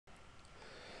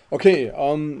Okay,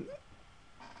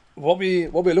 what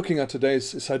we're looking at today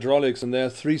is hydraulics, and there are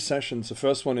three sessions. The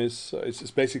first one is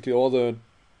basically all the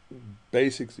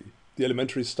basics, the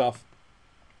elementary stuff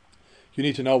you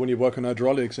need to know when you work on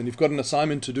hydraulics, and you've got an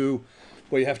assignment to do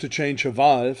where you have to change a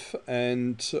valve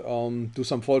and do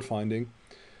some fault finding,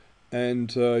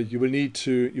 and you will need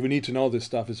to know this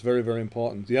stuff. It's very very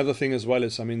important. The other thing as well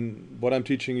is, I mean, what I'm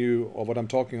teaching you or what I'm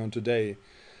talking on today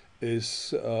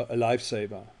is a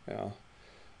lifesaver. Yeah,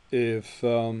 if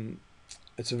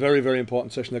it's a very very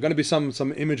important session. There are going to be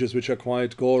some images which are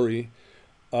quite gory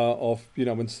of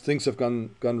when things have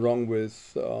gone wrong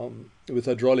with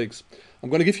hydraulics. I'm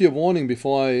going to give you a warning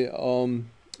before I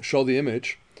show the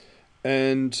image,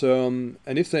 and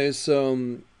if there's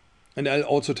and I'll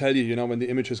also tell you, when the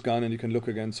image is gone and you can look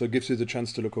again, so it gives you the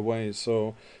chance to look away.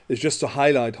 So it's just to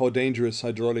highlight how dangerous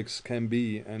hydraulics can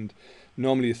be. And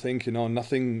normally you think,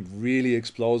 nothing really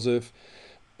explosive.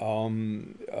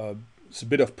 It's a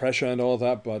bit of pressure and all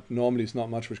that, but normally it's not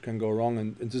much which can go wrong.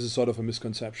 And this is sort of a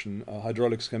misconception.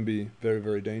 Hydraulics can be very,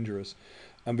 very dangerous.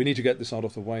 And we need to get this out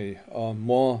of the way.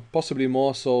 Possibly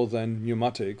more so than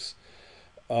pneumatics.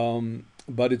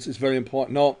 But it's very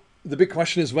important. Now, the big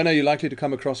question is, when are you likely to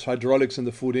come across hydraulics in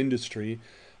the food industry?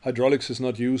 Hydraulics is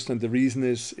not used, and the reason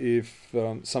is if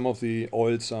some of the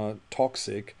oils are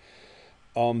toxic.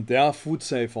 There are food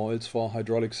safe oils for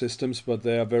hydraulic systems, but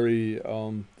they are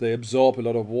they absorb a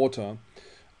lot of water,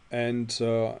 and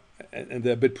they're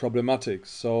a bit problematic.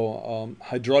 So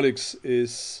hydraulics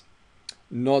is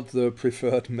not the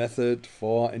preferred method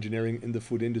for engineering in the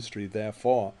food industry,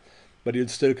 therefore. But you'll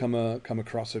still come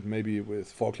across it maybe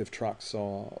with forklift trucks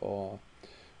or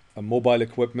mobile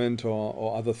equipment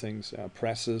or other things,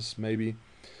 presses maybe.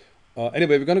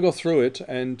 Anyway, we're going to go through it,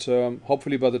 and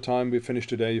hopefully by the time we finish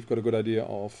today, you've got a good idea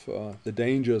of the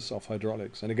dangers of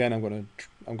hydraulics. And again, I'm going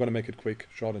to make it quick,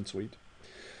 short and sweet.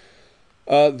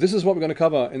 This is what we're going to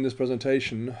cover in this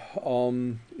presentation.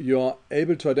 You're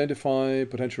able to identify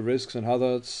potential risks and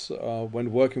hazards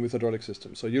when working with hydraulic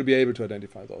systems. So you'll be able to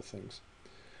identify those things.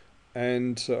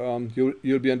 And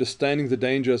you'll be understanding the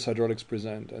dangers hydraulics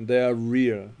present, and they are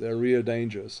real. They're real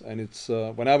dangers. And it's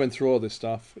when I went through all this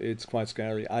stuff, it's quite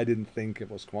scary. I didn't think it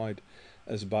was quite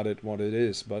as bad as what it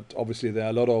is, but obviously there are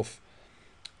a lot of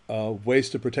ways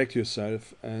to protect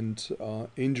yourself, and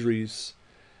injuries,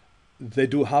 they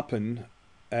do happen.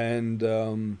 And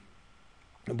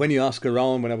when you ask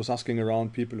around, when I was asking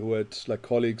around people who had like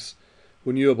colleagues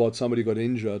who knew about somebody got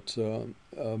injured,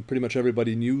 pretty much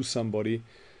everybody knew somebody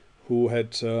who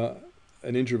had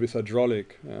an injury with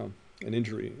hydraulic, an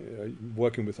injury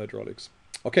working with hydraulics.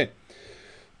 Okay,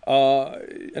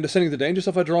 understanding the dangers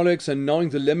of hydraulics and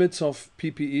knowing the limits of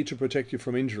PPE to protect you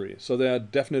from injury. So there are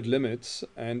definite limits,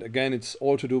 and again, it's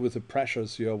all to do with the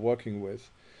pressures you are working with.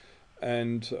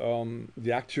 And the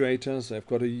actuators, they've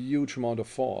got a huge amount of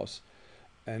force,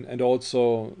 and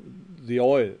also the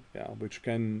oil, which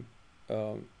can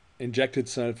inject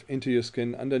itself into your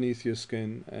skin, underneath your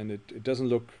skin, and it doesn't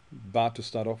look bad to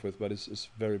start off with, but it's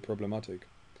very problematic.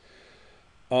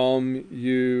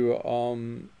 You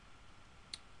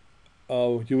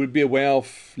will be aware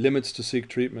of limits to seek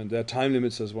treatment. There are time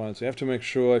limits as well, so you have to make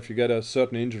sure if you get a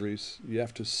certain injuries, you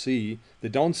have to see. They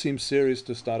don't seem serious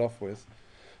to start off with,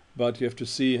 but you have to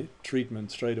see treatment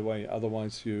straight away.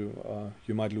 Otherwise, you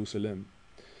might lose a limb.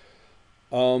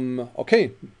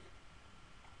 Okay.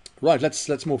 Right,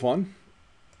 let's move on.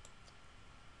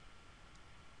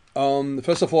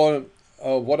 First of all,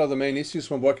 what are the main issues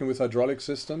when working with hydraulic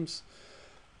systems?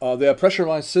 They are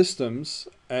pressurized systems,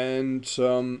 and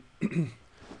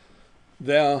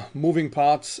there are moving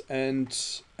parts and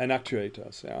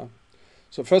actuators. Yeah.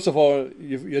 So first of all,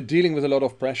 you're dealing with a lot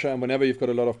of pressure, and whenever you've got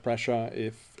a lot of pressure,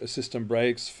 if a system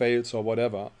breaks, fails, or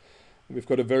whatever, we've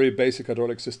got a very basic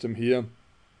hydraulic system here.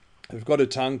 We've got a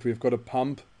tank, we've got a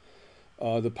pump.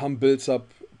 The pump builds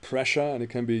up pressure, and it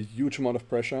can be a huge amount of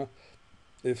pressure.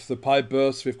 If the pipe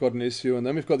bursts, we've got an issue. And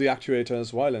then we've got the actuator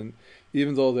as well. And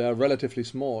even though they are relatively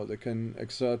small, they can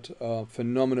exert a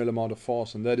phenomenal amount of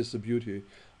force. And that is the beauty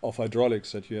of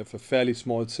hydraulics, that you have a fairly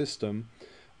small system,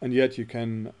 and yet you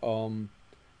can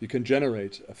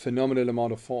generate a phenomenal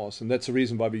amount of force. And that's the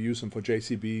reason why we use them for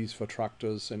JCBs, for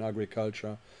tractors, in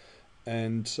agriculture,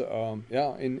 and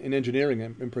in engineering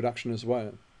and in production as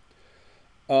well.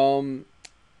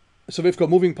 So we've got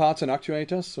moving parts and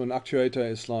actuators. So an actuator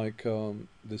is like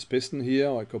this piston here,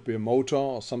 or it could be a motor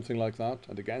or something like that.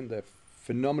 And again, they have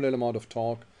phenomenal amount of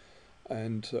torque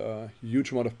and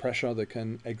huge amount of pressure they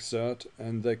can exert,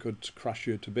 and they could crush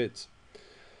you to bits.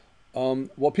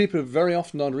 What people very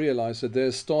often don't realize that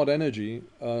there's stored energy,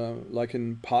 like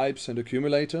in pipes and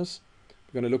accumulators.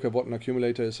 We're going to look at what an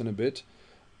accumulator is in a bit.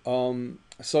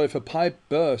 So if a pipe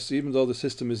bursts, even though the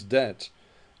system is dead,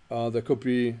 there could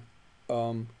be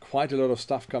quite a lot of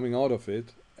stuff coming out of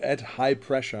it at high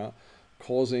pressure,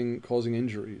 causing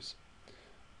injuries.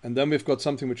 And then we've got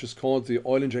something which is called the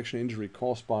oil injection injury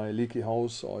caused by a leaky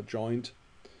hose or joint,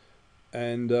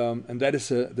 and that is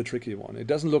the tricky one. It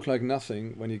doesn't look like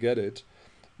nothing when you get it,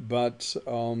 but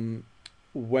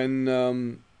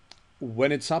when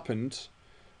it's happened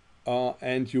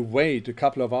and you wait a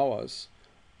couple of hours,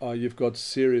 you've got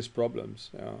serious problems.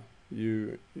 Yeah.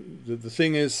 The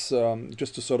thing is,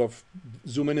 just to sort of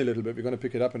zoom in a little bit, we're going to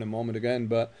pick it up in a moment again,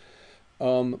 but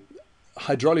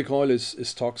hydraulic oil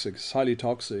is toxic, it's highly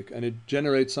toxic, and it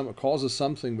causes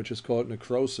something which is called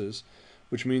necrosis,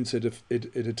 which means it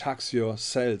attacks your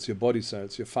cells, your body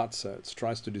cells, your fat cells,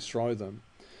 tries to destroy them.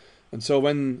 And so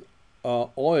when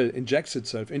oil injects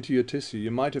itself into your tissue,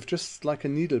 you might have just like a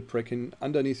needle pricking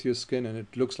underneath your skin and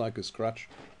it looks like a scratch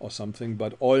or something,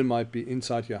 but oil might be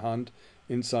inside your hand,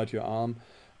 inside your arm,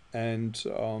 and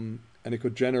it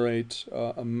could generate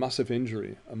a massive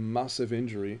injury,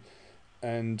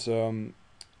 and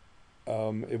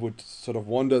it would sort of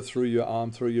wander through your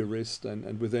arm, through your wrist,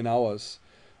 and within hours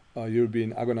you'll be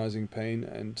in agonizing pain,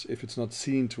 and if it's not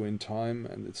seen to in time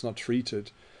and it's not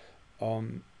treated,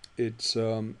 it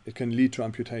can lead to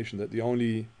amputation. That the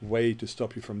only way to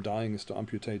stop you from dying is to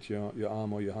amputate your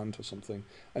arm or your hand or something.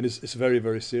 And it's very,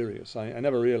 very serious. I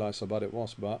never realized how bad it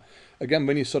was. But again,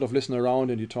 when you sort of listen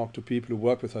around and you talk to people who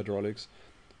work with hydraulics,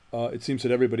 it seems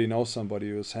that everybody knows somebody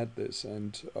who has had this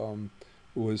and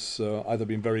who has either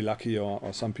been very lucky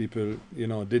or some people,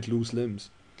 did lose limbs.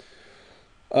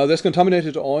 There's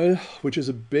contaminated oil, which is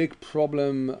a big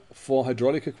problem for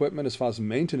hydraulic equipment as far as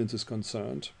maintenance is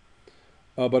concerned.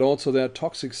 But also there are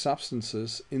toxic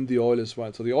substances in the oil as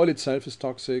well. So the oil itself is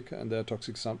toxic, and there are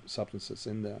toxic substances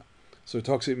in there. So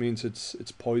toxic means it's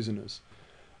poisonous.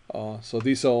 So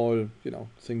these are all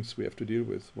things we have to deal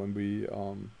with when we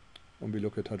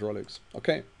look at hydraulics.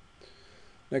 Okay,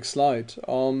 next slide.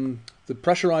 The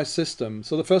pressurized system.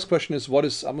 So the first question is, what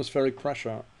is atmospheric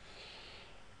pressure?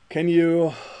 Do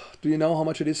you know how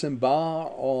much it is in bar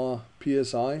or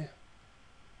psi?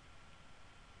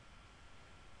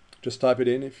 Just type it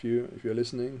in if you're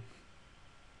listening.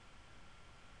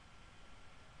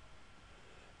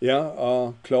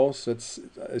 Yeah, close. I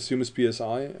assume it's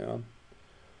psi. Yeah.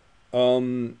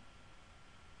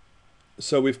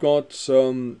 So we've got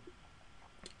in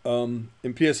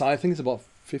psi, I think it's about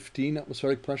 15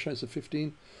 atmospheric pressure. Is it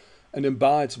 15? And in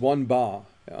bar, it's 1 bar.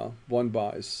 Yeah, 1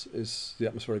 bar is the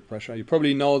atmospheric pressure. You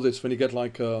probably know this when you get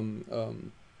like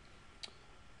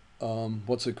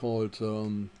what's it called?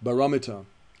 Barometer.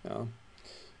 Yeah,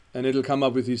 and it'll come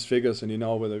up with these figures, and you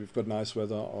know whether we've got nice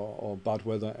weather or bad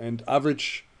weather. And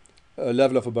average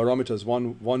level of a barometer is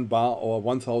 1 bar or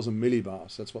 1,000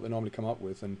 millibars. That's what they normally come up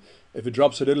with. And if it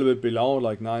drops a little bit below,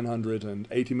 like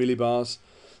 980 millibars,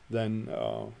 then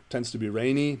tends to be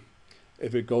rainy.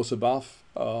 If it goes above,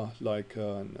 then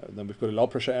we've got a low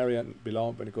pressure area, and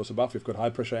below, when it goes above, we've got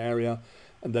high pressure area,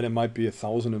 and then it might be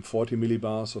 1,040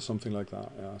 millibars or something like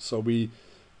that. Yeah. So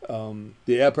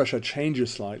the air pressure changes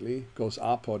slightly, goes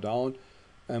up or down,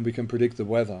 and we can predict the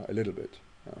weather a little bit.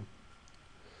 Yeah.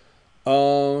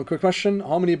 Quick question: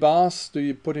 how many bars do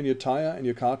you put in your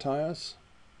car tires,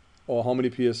 or how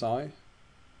many psi?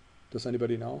 Does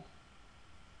anybody know?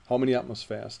 How many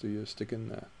atmospheres do you stick in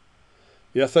there?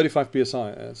 Yeah, 35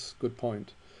 psi. That's a good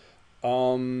point.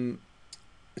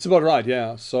 It's about right.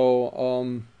 Yeah.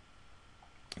 So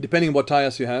depending on what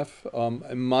tires you have,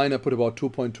 in mine I put about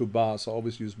 2.2 bars. I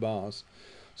always use bars.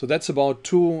 So that's about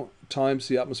 2 times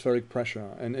the atmospheric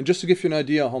pressure. And just to give you an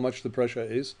idea how much the pressure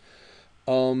is,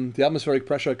 the atmospheric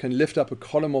pressure can lift up a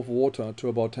column of water to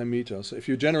about 10 meters. So if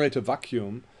you generate a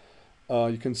vacuum,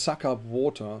 you can suck up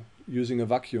water using a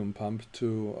vacuum pump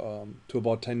to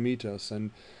about 10 meters.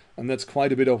 And that's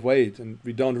quite a bit of weight. And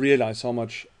we don't realize how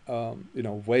much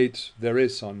weight there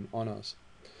is on us.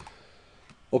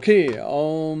 Okay,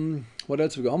 what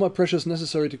else we got? How much pressure is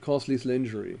necessary to cause lethal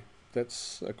injury?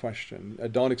 That's a question. I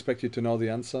don't expect you to know the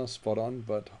answer, spot on,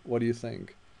 but what do you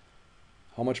think?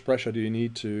 How much pressure do you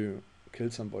need to kill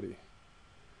somebody?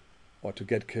 Or to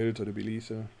get killed or to be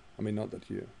lethal? I mean, not that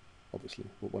you obviously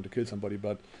would want to kill somebody,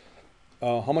 but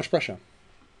how much pressure?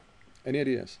 Any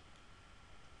ideas?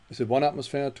 Is it 1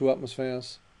 atmosphere, 2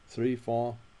 atmospheres, 3,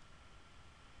 4?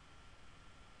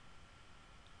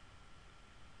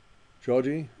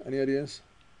 Georgie, any ideas?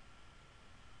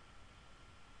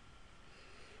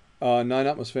 9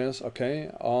 atmospheres,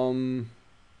 okay.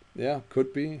 Yeah,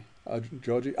 could be.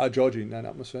 Georgie, 9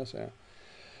 atmospheres, yeah.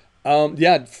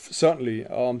 Yeah, certainly.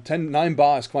 9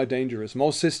 bar is quite dangerous.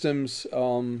 Most systems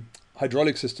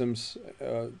hydraulic systems,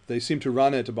 they seem to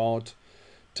run at about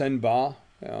 10 bar.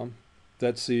 Yeah,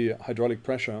 that's the hydraulic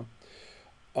pressure.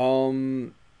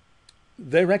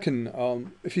 They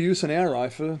reckon if you use an air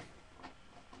rifle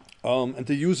and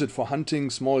they use it for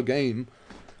hunting small game,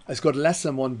 it's got less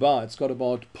than 1 bar. It's got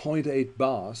about 0.8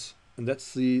 bars, and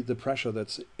that's the pressure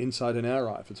that's inside an air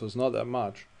rifle, so it's not that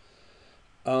much.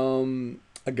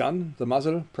 A gun, the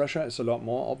muzzle pressure is a lot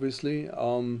more, obviously.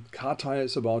 Car tire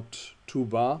is about 2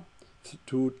 bar,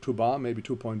 2 bar, maybe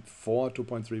 2.4,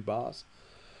 2.3 bars.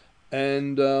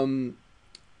 And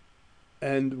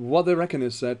what they reckon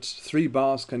is that 3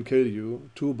 bars can kill you,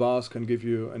 2 bars can give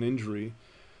you an injury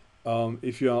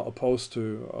if you are opposed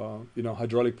to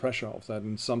hydraulic pressure of that,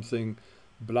 and something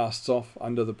blasts off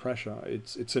under the pressure.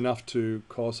 It's enough to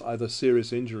cause either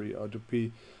serious injury or to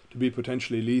be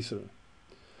potentially lethal.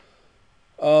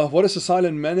 What is the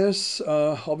silent menace?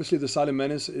 Obviously, the silent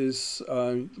menace is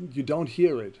you don't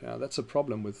hear it. That's a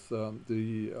problem with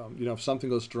if something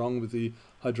goes wrong with the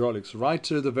hydraulics. Right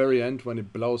to the very end, when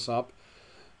it blows up,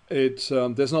 there's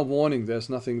no warning. There's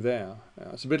nothing there.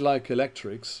 It's a bit like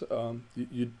electrics.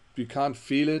 You can't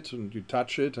feel it, and you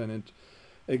touch it, and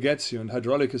it gets you. And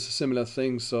hydraulic is a similar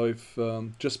thing. So if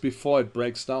just before it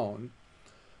breaks down,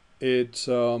 it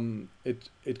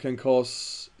can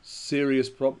cause serious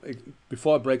problem.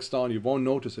 Before it breaks down, you won't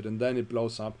notice it, and then it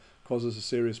blows up, causes a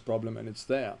serious problem, and it's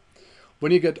there.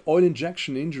 When you get oil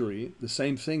injection injury, the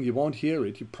same thing. You won't hear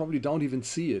it. You probably don't even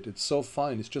see it. It's so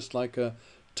fine. It's just like a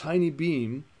tiny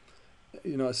beam,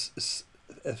 as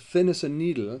thin as a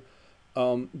needle,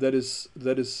 that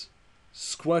is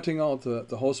squirting out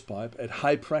the hose pipe at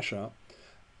high pressure,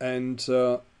 and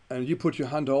you put your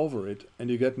hand over it, and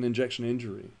you get an injection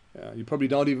injury. You probably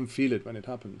don't even feel it when it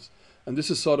happens. And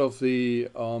this is sort of the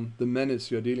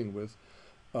menace you're dealing with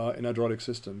in hydraulic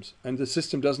systems. And the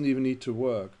system doesn't even need to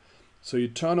work. So you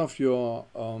turn off your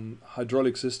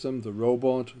hydraulic system, the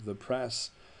robot, the press,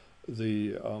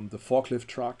 the forklift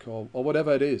truck, or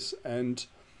whatever it is, and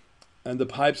the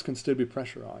pipes can still be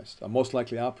pressurized, or most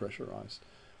likely are pressurized.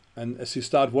 And as you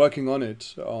start working on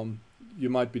it, you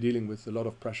might be dealing with a lot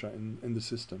of pressure in the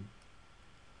system.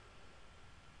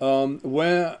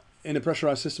 Where in a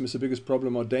pressurized system is the biggest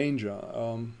problem or danger?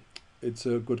 It's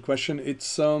a good question.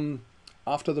 It's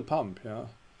after the pump.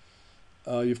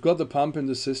 You've got the pump in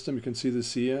the system. You can see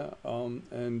this here,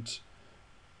 and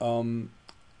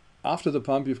after the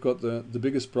pump, you've got the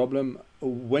biggest problem.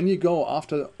 When you go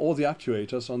after all the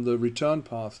actuators on the return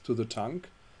path to the tank,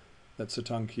 that's the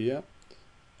tank here,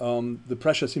 the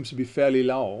pressure seems to be fairly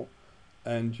low,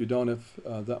 and you don't have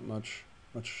that much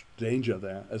danger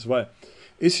there as well.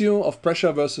 Issue of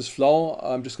pressure versus flow,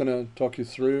 I'm just going to talk you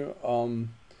through.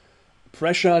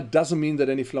 Pressure doesn't mean that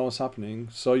any flow is happening,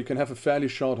 so you can have a fairly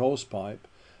short hose pipe,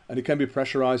 and it can be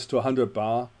pressurized to 100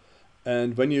 bar,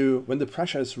 and when the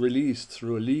pressure is released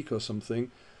through a leak or something,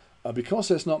 because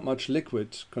there's not much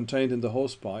liquid contained in the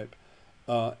hose pipe,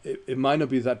 it might not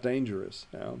be that dangerous.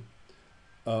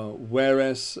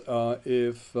 Whereas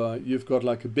if you've got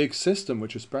like a big system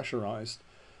which is pressurized,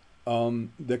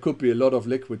 there could be a lot of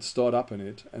liquid stored up in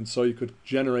it, and so you could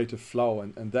generate a flow,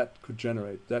 and that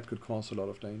could cause a lot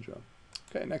of danger.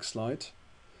 Okay, next slide.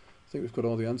 I think we've got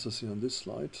all the answers here on this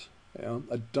slide.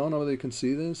 I don't know whether you can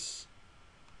see this.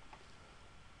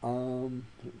 Let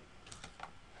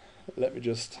me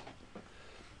just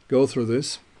go through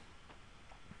this.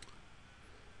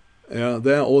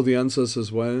 There are all the answers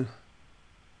as well.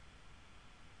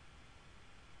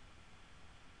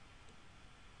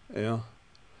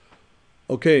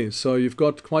 Okay, so you've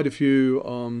got quite a few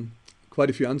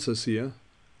answers here,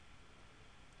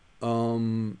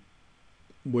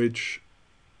 which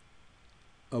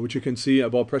you can see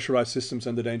about pressurized systems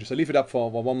and the dangers. I'll leave it up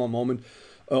for one more moment.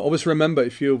 Always remember,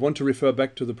 if you want to refer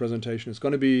back to the presentation, it's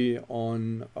going to be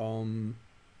on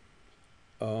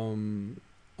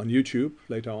YouTube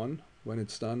later on when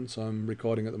it's done. So I'm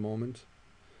recording at the moment.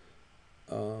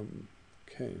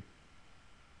 Okay.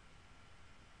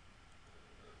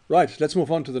 Right, let's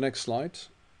move on to the next slide.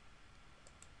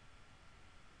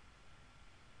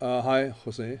 Hi,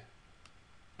 Jose.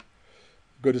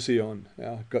 Good to see you on.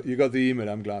 You got the email,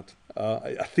 I'm glad.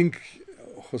 I think,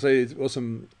 Jose, it was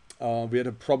we had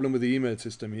a problem with the email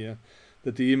system here,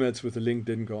 that the emails with the link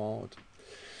didn't go out.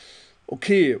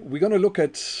 Okay, we're going to look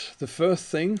at the first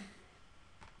thing.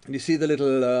 And you see the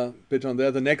little bit on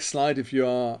there. The next slide, if you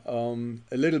are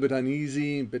a little bit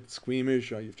uneasy, a bit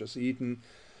squeamish, or you've just eaten,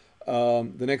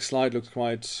 the next slide looks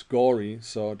quite gory,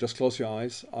 so just close your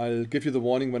eyes. I'll give you the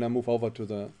warning when I move over to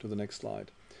the next slide.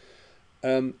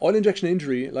 Oil injection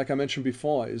injury, like I mentioned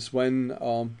before, is when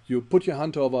you put your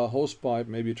hand over a hose pipe,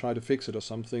 maybe you try to fix it or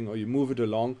something, or you move it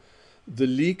along,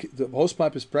 the hose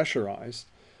pipe is pressurized,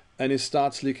 and it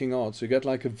starts leaking out. So you get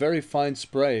like a very fine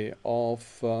spray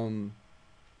of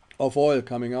oil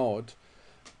coming out,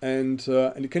 and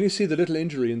can you see the little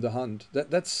injury in the hand?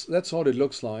 That's all it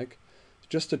looks like,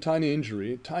 just a tiny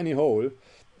injury, tiny hole.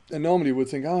 And normally you would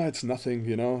think, oh, it's nothing,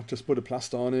 you know, just put a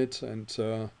plaster on it, and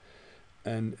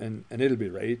it'll be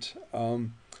right.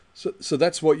 So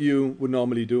that's what you would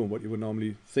normally do and what you would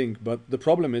normally think. But the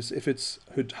problem is, if it's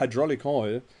hydraulic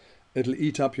oil, it'll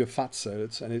eat up your fat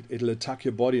cells, and it'll attack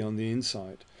your body on the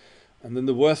inside. And then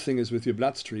the worst thing is with your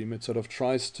bloodstream, it sort of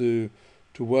tries to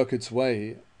work its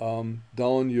way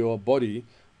down your body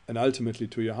and ultimately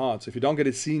to your heart. So if you don't get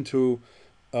it seen to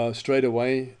straight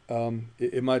away,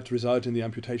 it might result in the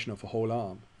amputation of a whole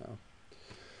arm. Yeah.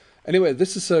 Anyway,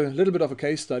 this is a little bit of a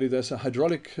case study. There's a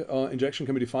hydraulic injection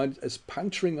can be defined as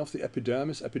puncturing of the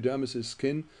epidermis. Epidermis is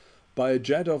skin, by a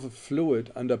jet of a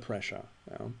fluid under pressure.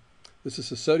 Yeah. This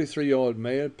is a 33-year-old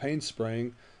male paint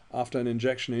spraying after an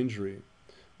injection injury.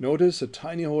 Notice a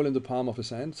tiny hole in the palm of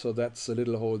his hand, so that's a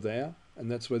little hole there, and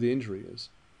that's where the injury is.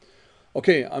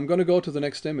 Okay, I'm going to go to the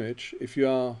next image. If you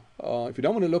don't want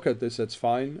to look at this, that's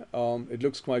fine. It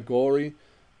looks quite gory,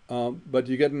 but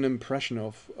you get an impression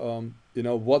of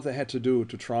what they had to do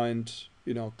to try and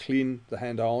clean the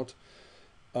hand out.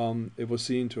 It was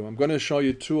seen to. I'm going to show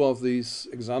you two of these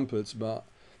examples, but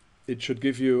it should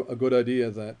give you a good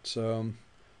idea that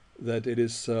that it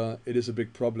is a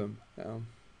big problem.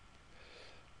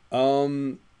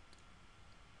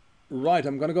 Right,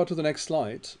 I'm going to go to the next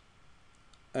slide,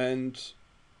 and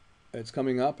it's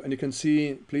coming up, and you can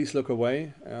see, please look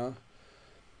away.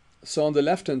 So on the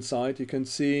left hand side you can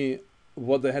see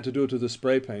what they had to do to the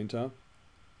spray painter,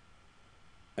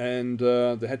 and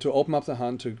they had to open up the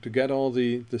hand to get all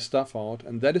the stuff out,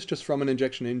 and that is just from an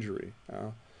injection injury.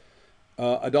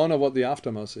 I don't know what the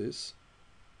aftermath is.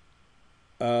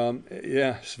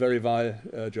 Yeah, it's very vile,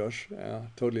 Josh.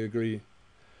 Totally agree.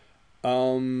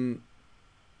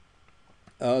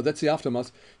 That's the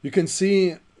aftermath. You can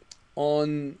see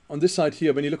on this side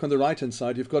here, when you look on the right hand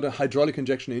side, you've got a hydraulic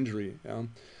injection injury.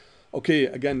 Okay,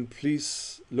 again,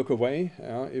 please look away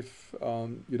if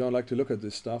you don't like to look at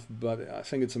this stuff, but I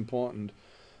think it's important.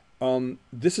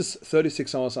 This is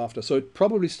 36 hours after, so it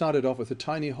probably started off with a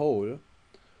tiny hole,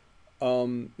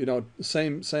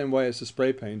 same way as the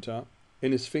spray painter,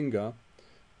 in his finger,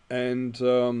 and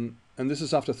this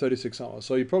is after 36 hours.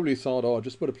 So he probably thought, oh,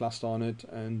 just put a plaster on it,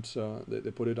 and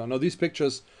they put it on. Now these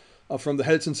pictures are from the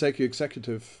Health and Safety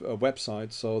Executive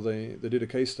website, so they did a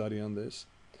case study on this.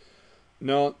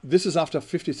 Now this is after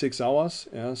 56 hours.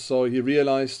 So he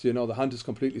realized, the hand is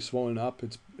completely swollen up.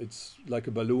 It's like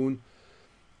a balloon,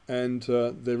 and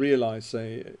he realized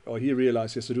he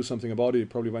has to do something about it. He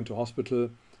probably went to hospital,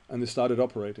 and they started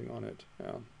operating on it.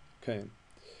 Okay,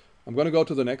 I'm going to go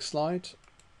to the next slide.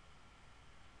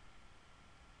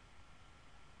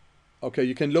 Okay,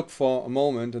 you can look for a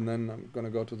moment, and then I'm going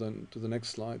to go to the next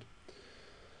slide.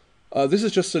 This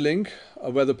is just a link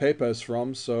where the paper is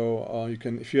from, so you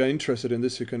can, if you are interested in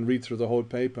this, you can read through the whole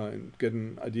paper and get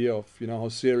an idea of how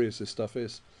serious this stuff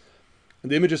is.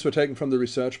 And the images were taken from the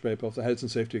research paper of the Health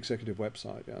and Safety Executive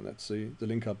website. That's the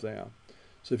link up there.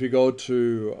 So if you go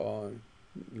to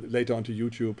later onto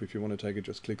YouTube, if you want to take it,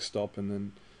 just click stop and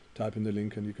then type in the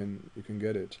link, and you can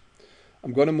get it.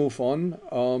 I'm going to move on.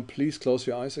 Please close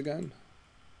your eyes again.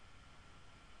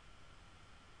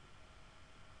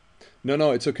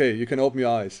 No, it's okay. You can open your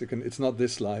eyes. It's not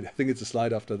this slide. I think it's a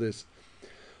slide after this.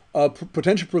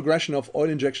 Potential progression of oil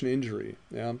injection injury.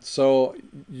 So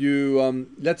you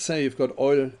let's say you've got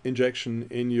oil injection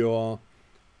in your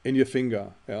finger,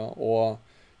 or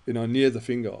near the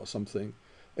finger or something.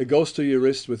 It goes to your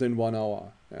wrist within 1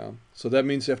 hour. So that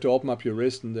means you have to open up your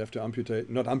wrist, and they have to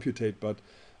not amputate, but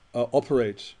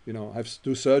operate,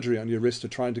 do surgery on your wrist to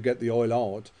try to get the oil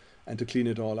out and to clean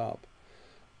it all up.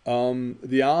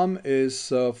 The arm is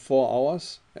 4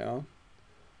 hours,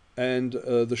 and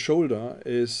the shoulder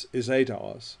is 8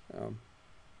 hours.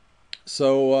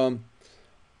 So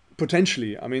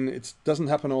potentially, I mean, it doesn't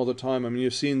happen all the time. I mean,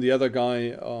 you've seen the other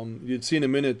guy. You'd see in a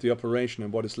minute the operation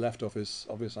and what is left of his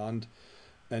hand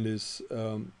and his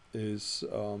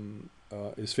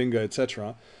finger,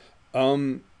 etc.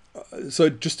 So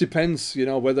it just depends,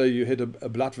 whether you hit a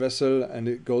blood vessel and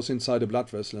it goes inside a blood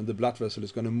vessel, and the blood vessel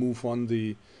is going to move on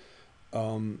the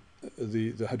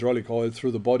hydraulic oil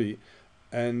through the body,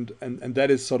 and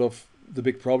that is sort of the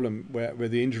big problem where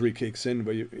the injury kicks in,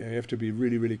 where you have to be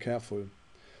really, really careful.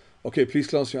 Okay, please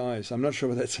close your eyes. I'm not sure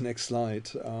whether that's the next slide.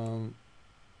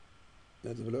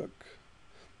 Let's have a look.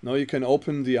 Now you can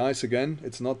open the eyes again.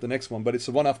 It's not the next one, but it's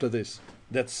the one after this.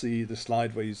 That's the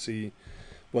slide where you see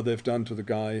what they've done to the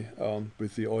guy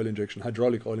with the oil injection,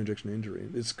 hydraulic oil injection injury.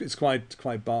 It's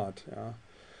quite bad. Yeah.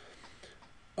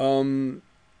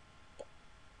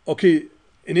 Okay,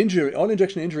 an injury, oil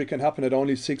injection injury can happen at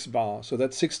only 6 bar, so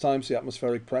that's 6 times the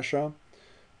atmospheric pressure.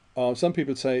 Some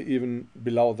people say even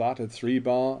below that at 3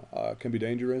 bar can be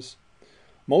dangerous.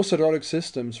 Most hydraulic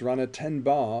systems run at 10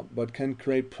 bar, but can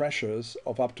create pressures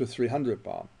of up to 300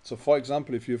 bar. So for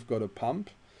example, if you've got a pump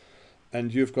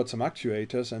and you've got some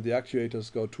actuators and the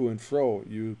actuators go to and fro,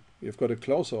 you've got a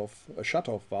close-off, a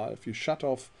shut-off valve. You shut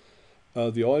off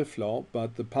the oil flow,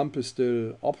 but the pump is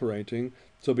still operating.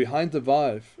 So behind the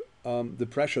valve, the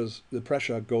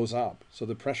pressure goes up, so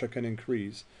the pressure can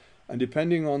increase. And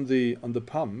depending on the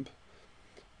pump,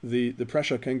 the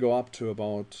pressure can go up to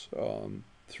about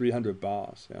 300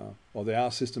 bars. Yeah, or there are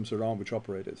systems around which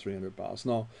operate at 300 bars.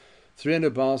 Now,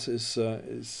 300 bars is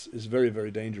very,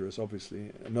 very dangerous,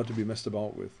 obviously, and not to be messed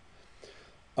about with.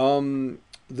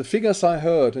 The figures I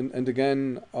heard, and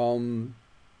again,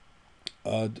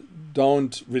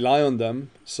 don't rely on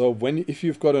them. So if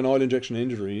you've got an oil injection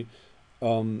injury,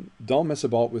 don't mess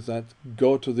about with that.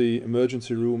 Go to the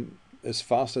emergency room as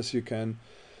fast as you can.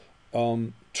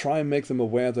 Try and make them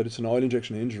aware that it's an oil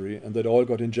injection injury and that oil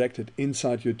got injected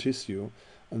inside your tissue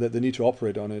and that they need to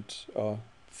operate on it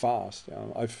fast.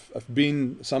 I've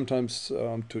been sometimes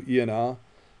to ENR.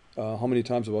 How many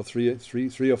times? About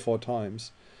three or four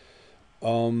times.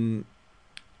 And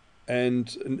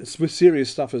it's with serious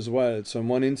stuff as well. So in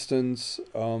one instance,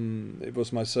 it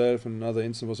was myself, and another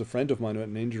instance was a friend of mine who had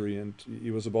an injury and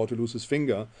he was about to lose his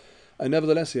finger. And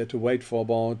nevertheless, he had to wait for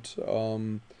about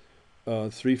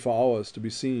 3-4 hours to be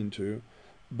seen to.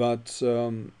 But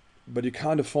you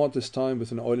can't afford this time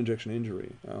with an oil injection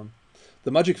injury.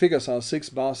 The magic figures are 6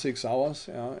 bar 6 hours.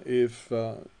 If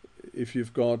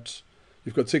you've got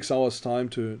 6 hours time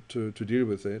to deal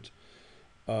with it.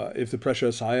 If the pressure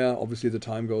is higher, obviously the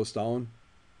time goes down.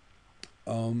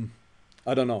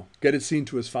 I don't know. Get it seen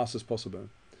to as fast as possible.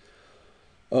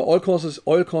 Oil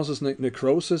causes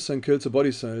necrosis and kills the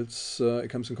body cells it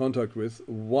comes in contact with.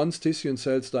 Once tissue and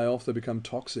cells die off, they become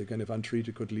toxic, and if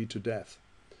untreated, could lead to death.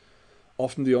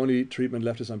 Often the only treatment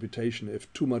left is amputation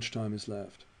if too much time is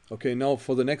left. Okay, now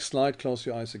for the next slide, close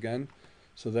your eyes again.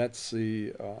 So that's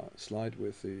the slide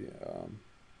with the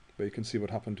where you can see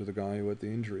what happened to the guy who had the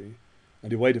injury.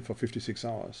 And he waited for 56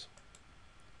 hours.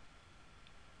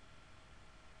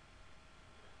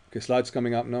 Okay, slides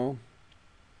coming up now.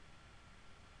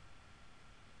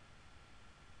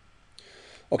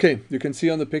 Okay, you can see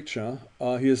on the picture,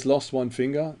 he has lost one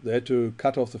finger. They had to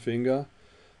cut off the finger.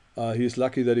 He is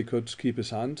lucky that he could keep his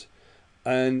hand.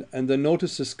 And then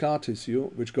notice the scar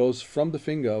tissue, which goes from the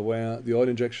finger where the oil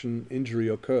injection injury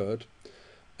occurred,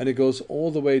 and it goes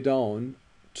all the way down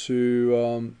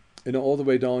to all the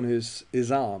way down his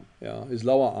arm, his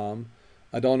lower arm.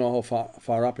 I don't know how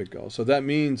far up it goes. So that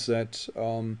means that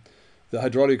the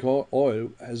hydraulic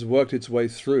oil has worked its way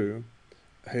through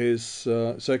his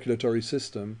circulatory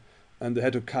system, and they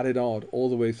had to cut it out all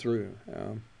the way through.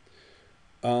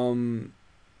 And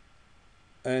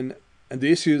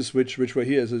the issues which were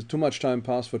here is too much time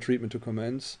passed for treatment to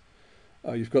commence.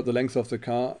 You've got the length of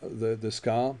the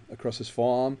scar across his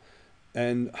forearm,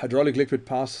 and hydraulic liquid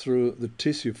passed through the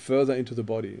tissue further into the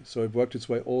body, so it worked its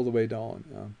way all the way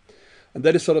down. And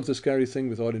that is sort of the scary thing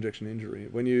with oil injection injury.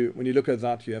 When you look at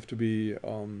that, you have to be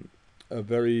a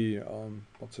very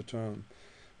what's the term?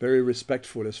 Very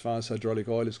respectful as far as hydraulic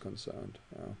oil is concerned.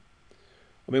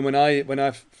 I mean, when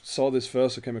I saw this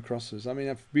first, I came across this. I mean,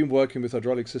 I've been working with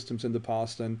hydraulic systems in the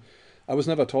past, and I was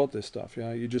never taught this stuff.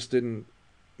 You just didn't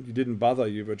bother.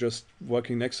 You were just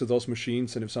working next to those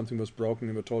machines, and if something was broken,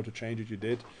 you were told to change it. You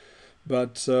did.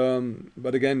 But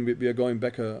again, we are going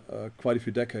back quite a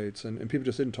few decades, and people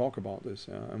just didn't talk about this.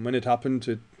 And when it happened,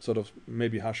 it sort of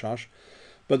maybe hush hush.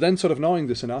 But then, sort of knowing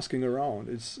this and asking around,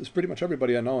 it's pretty much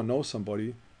everybody I know knows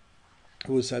somebody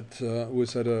who has had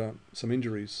some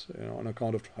injuries, on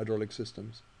account of hydraulic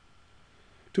systems.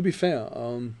 To be fair,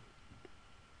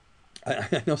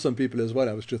 I know some people as well.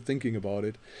 I was just thinking about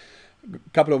it. A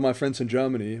couple of my friends in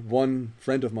Germany, one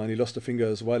friend of mine, he lost a finger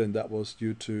as well, and that was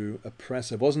due to a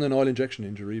press. It wasn't an oil injection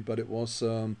injury, but it was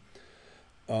that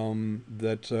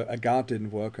a guard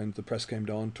didn't work and the press came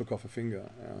down, took off a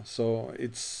finger. So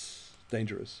it's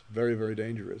dangerous, very, very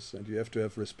dangerous, and you have to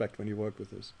have respect when you work with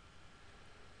this.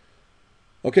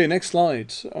 Okay, next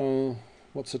slide.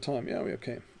 What's the time? Yeah, we're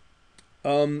okay.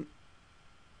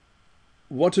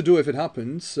 What to do if it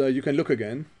happens? You can look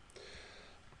again.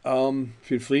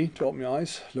 Feel free to open your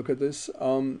eyes, look at this.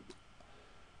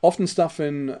 Often staff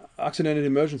in accident and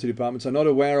emergency departments are not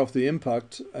aware of the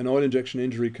impact an oil injection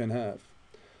injury can have.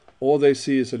 All they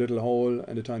see is a little hole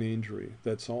and a tiny injury.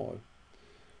 That's all.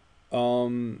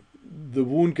 The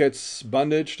wound gets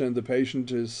bandaged and the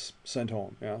patient is sent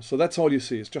home. Yeah, so that's all you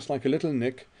see. It's just like a little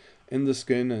nick in the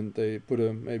skin, and they put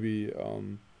a maybe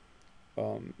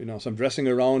some dressing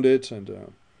around it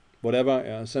and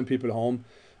whatever. Send people home,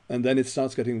 and then it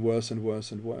starts getting worse and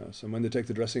worse and worse. And when they take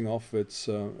the dressing off, it's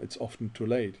often too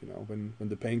late. When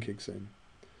the pain kicks in.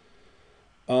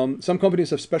 Some companies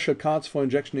have special cards for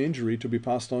injection injury to be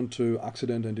passed on to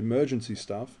accident and emergency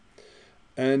staff.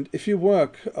 And if you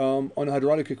work on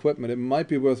hydraulic equipment, it might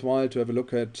be worthwhile to have a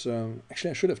look at.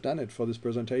 Actually, I should have done it for this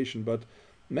presentation, but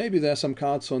maybe there are some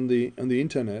cards on the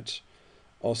internet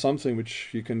or something which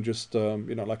you can just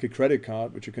like a credit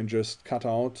card, which you can just cut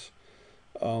out,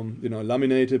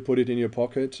 laminate it, put it in your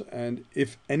pocket, and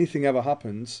if anything ever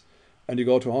happens, and you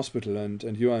go to a hospital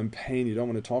and you are in pain, you don't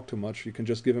want to talk too much, you can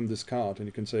just give them this card and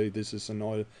you can say this is an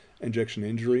oil injection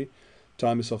injury.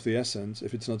 Time is of the essence.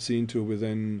 If it's not seen to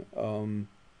within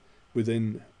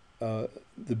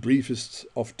the briefest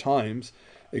of times,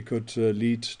 it could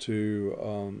lead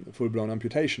to full-blown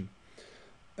amputation.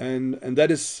 And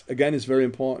that is very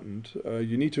important.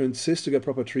 You need to insist to get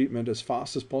proper treatment as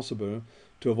fast as possible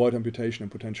to avoid amputation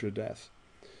and potential death.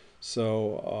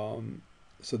 So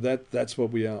that's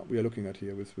what we are looking at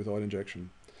here with oil injection.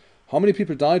 How many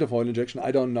people died of oil injection?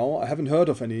 I don't know. I haven't heard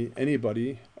of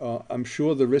anybody. I'm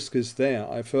sure the risk is there.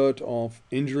 I've heard of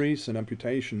injuries and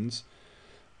amputations,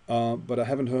 but I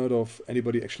haven't heard of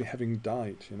anybody actually having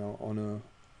died, on a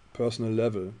personal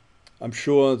level. I'm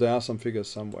sure there are some figures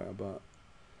somewhere, but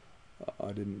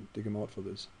I didn't dig them out for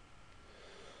this.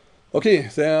 Okay,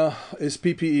 there is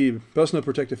PPE, personal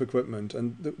protective equipment,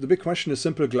 and the big question is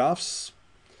simple: gloves,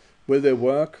 will they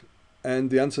work?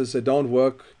 And the answer is they don't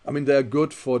work. I mean, they're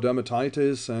good for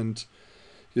dermatitis, and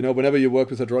whenever you work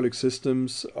with hydraulic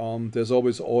systems, there's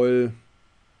always oil,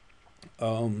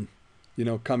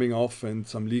 coming off, and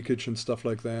some leakage and stuff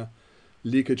like that,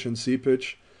 leakage and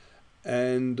seepage,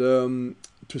 and to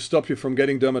stop you from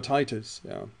getting dermatitis,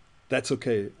 that's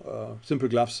okay. Simple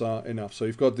gloves are enough. So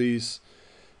you've got these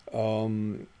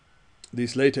latex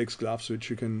gloves which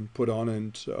you can put on,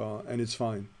 and it's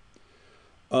fine.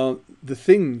 The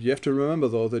thing you have to remember,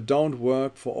 though, they don't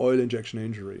work for oil injection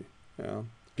injury.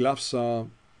 Gloves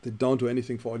they don't do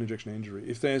anything for oil injection injury.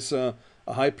 If there's a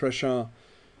high pressure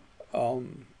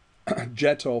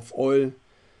jet of oil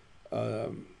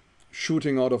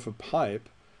shooting out of a pipe,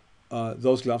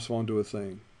 those gloves won't do a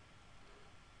thing.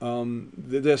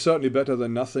 They're certainly better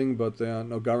than nothing, but they are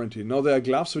no guarantee. Now, there are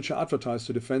gloves which are advertised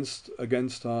to defend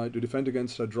against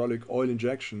hydraulic oil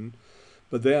injection,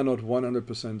 but they are not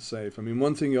 100% safe. I mean,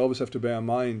 one thing you always have to bear in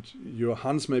mind, your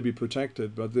hands may be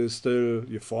protected, but there's still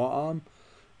your forearm.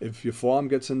 If your forearm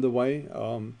gets in the way,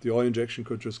 the oil injection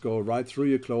could just go right through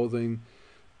your clothing,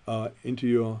 into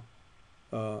your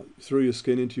through your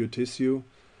skin, into your tissue.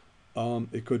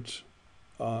 It could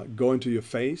go into your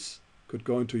face, could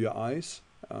go into your eyes.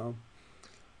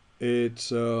 It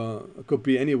could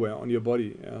be anywhere on your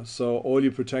body. So all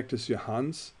you protect is your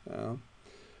hands.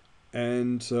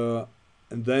 And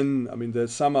then, I mean,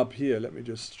 there's some up here. Let me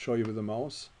just show you with the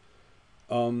mouse.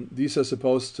 These are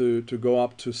supposed to go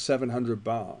up to 700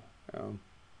 bar.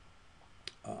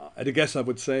 At a guess, I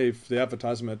would say if they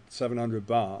advertise them at 700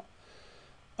 bar,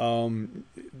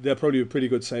 they're probably a pretty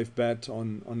good safe bet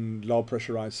on low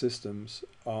pressurized systems.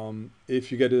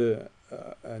 If you get a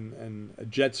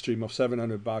jet stream of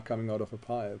 700 bar coming out of a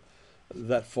pipe,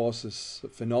 that force is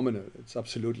phenomenal. It's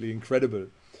absolutely incredible.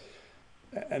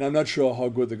 And I'm not sure how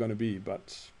good they're going to be,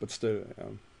 but still,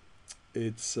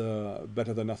 it's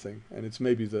better than nothing, and it's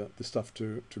maybe the stuff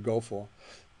to go for.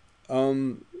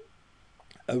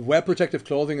 Wear protective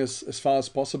clothing as far as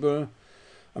possible.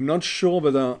 I'm not sure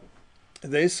whether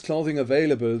there is clothing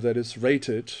available that is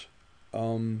rated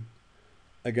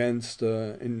against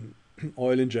oil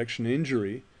injection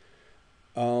injury.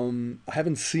 I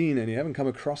haven't seen any, I haven't come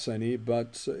across any,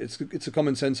 but it's a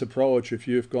common sense approach. If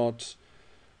you've got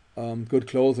good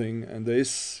clothing and there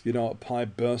is a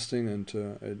pipe bursting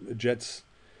and a jet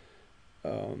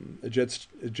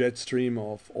stream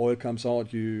of oil comes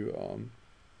out,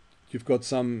 you've got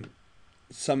some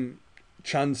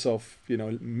chance of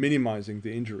minimizing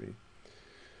the injury.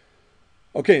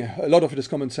 Okay, a lot of it is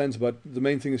common sense, but the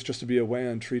main thing is just to be aware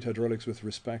and treat hydraulics with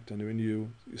respect. And when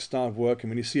you start working,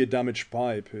 when you see a damaged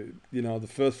pipe, the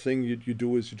first thing you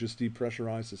do is you just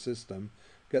depressurize the system,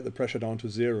 get the pressure down to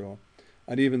zero.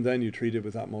 And even then you treat it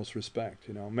with utmost respect.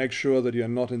 Make sure that you're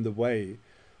not in the way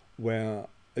where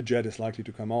a jet is likely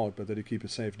to come out, but that you keep a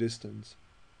safe distance.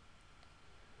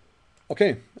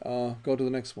 Okay, go to the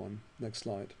next one. Next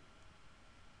slide.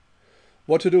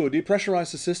 What to do?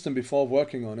 Depressurize the system before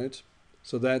working on it.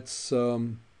 So that's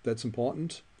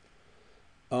important.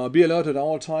 Be alert at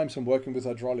all times when working with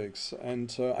hydraulics.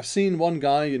 And I've seen one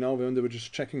guy, when they were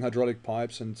just checking hydraulic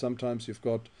pipes, and sometimes you've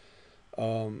got,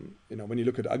 when you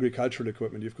look at agricultural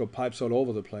equipment, you've got pipes all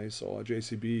over the place, or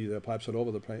JCB, there are pipes all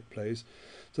over the place.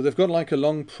 So they've got like a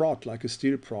long prod, like a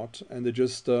steel prod, and they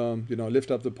just,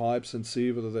 lift up the pipes and see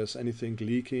whether there's anything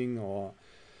leaking or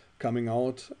coming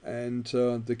out, and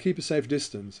they keep a safe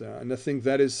distance. And I think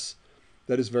that is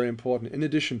very important, in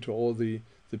addition to all the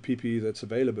PPE that's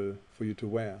available for you to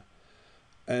wear.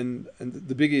 And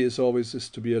the biggie is always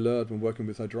to be alert when working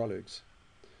with hydraulics.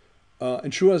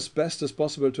 Ensure as best as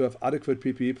possible to have adequate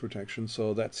PPE protection.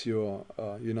 So that's your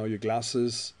your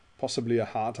glasses, possibly a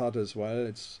hard hat as well.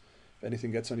 If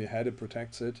anything gets on your head, it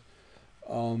protects it.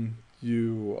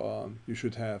 You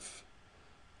should have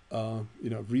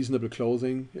reasonable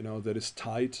clothing, that is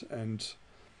tight and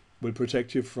will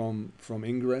protect you from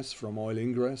ingress, from oil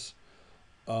ingress.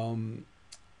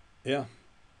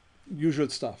 Usual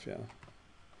stuff.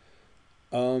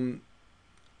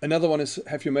 Another one is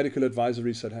have your medical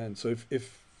advisories at hand. So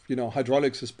if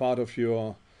hydraulics is part of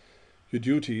your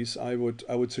duties, I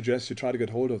would suggest you try to get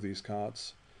hold of these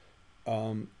cards,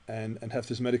 and have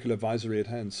this medical advisory at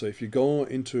hand. So if you go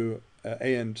into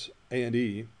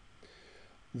A&E,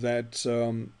 that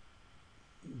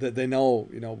they know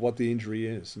what the injury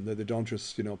is, and that they don't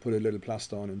just put a little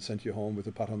plaster on and send you home with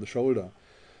a pat on the shoulder,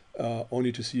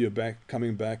 only to see you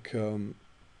coming back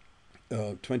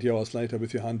 20 hours later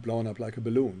with your hand blown up like a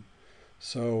balloon.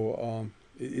 So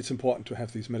it's important to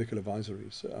have these medical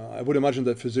advisories. I would imagine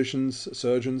that physicians,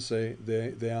 surgeons,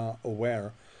 they are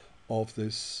aware of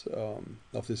this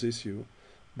issue,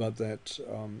 but that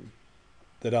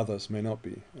others may not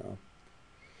be.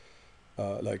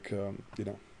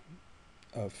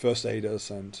 First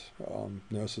aiders and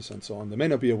nurses and so on, they may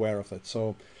not be aware of that.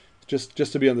 So just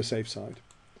to be on the safe side.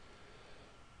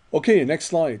 Okay, next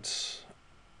slide.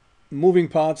 Moving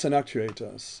parts and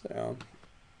actuators.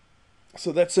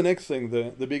 So that's the next thing,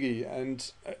 the biggie.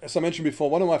 And as I mentioned before,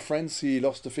 one of my friends, he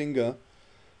lost a finger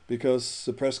because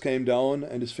the press came down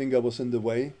and his finger was in the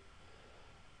way.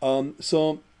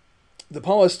 So the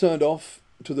power is turned off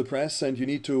to the press and you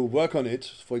need to work on it.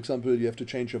 For example, you have to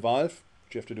change your valve,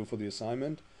 which you have to do for the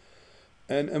assignment.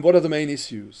 And what are the main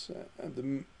issues?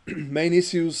 The main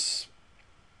issues,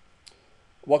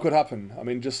 what could happen? I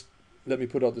mean, just let me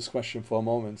put out this question for a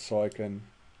moment so I can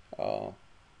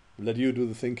let you do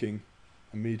the thinking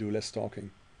and me do less talking.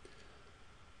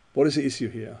 What is the issue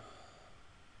here?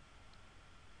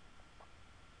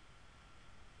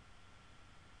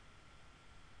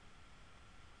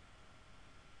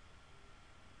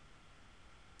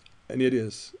 Any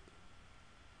ideas?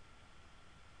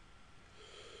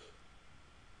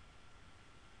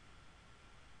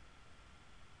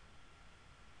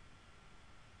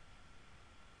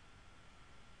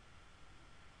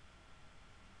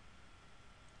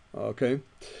 Okay.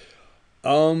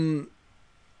 The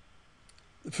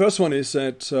first one is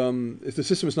that if the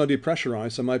system is not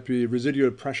depressurized, there might be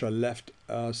residual pressure left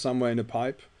somewhere in a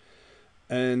pipe.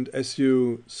 And as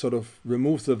you sort of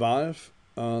remove the valve,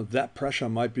 that pressure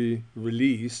might be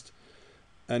released,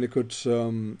 and it could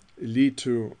lead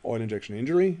to oil injection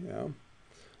injury.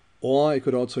 Or it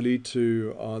could also lead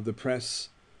to the press,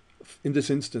 in this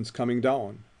instance, coming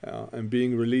down and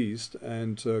being released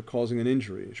and causing an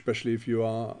injury, especially if you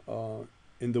are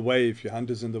in the way, if your hand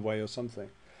is in the way or something.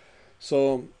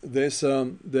 So there's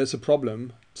a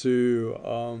problem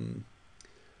to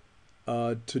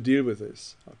deal with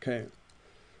this. Okay.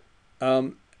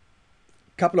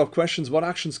 Couple of questions. What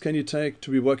actions can you take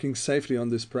to be working safely on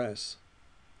this press?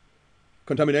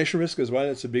 Contamination risk as well.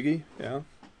 It's a biggie.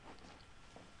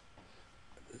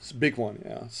 It's a big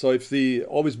one. So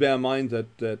always bear in mind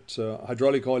that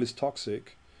hydraulic oil is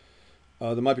toxic.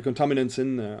 There might be contaminants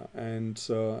in there, and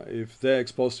if they're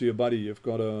exposed to your body, you've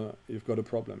got a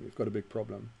problem. You've got a big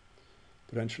problem,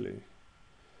 potentially.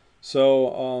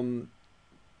 So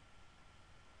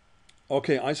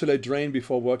okay, isolate drain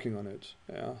before working on it.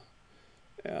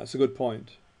 It's a good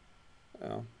point.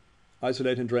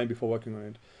 Isolate and drain before working on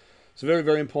it. It's very,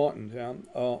 very important.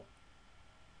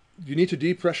 You need to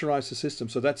depressurize the system,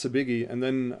 so that's a biggie. And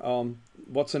then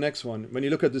what's the next one? When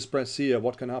you look at this press here,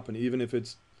 what can happen, even if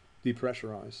it's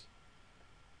depressurized?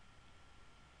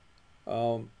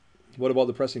 What about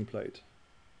the pressing plate?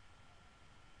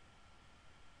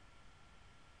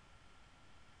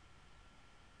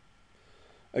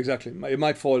 Exactly, it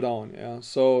might fall down.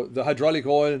 So the hydraulic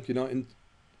oil,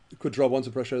 it could drop once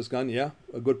the pressure is gone. A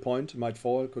good point. It might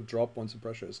fall, it could drop once the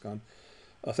pressure is gone.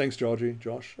 Thanks,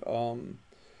 Josh.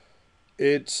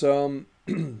 It's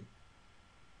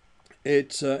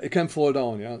it can fall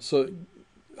down. Yeah, so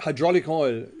hydraulic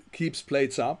oil keeps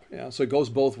plates up. Yeah, so it goes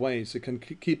both ways. It can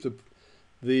keep the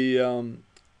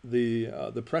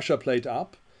pressure plate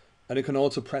up, and it can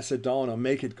also press it down or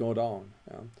make it go down.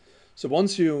 Yeah. So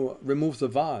once you remove the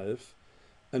valve,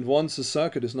 and once the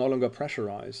circuit is no longer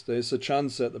pressurized, there's a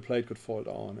chance that the plate could fall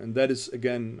down, and that is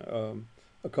again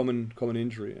a common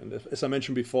injury. And as I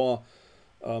mentioned before,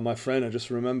 my friend, I just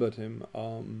remembered him.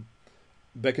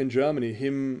 Back in Germany,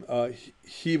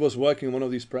 he was working on one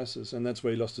of these presses, and that's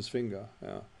where he lost his finger.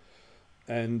 Yeah,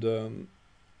 and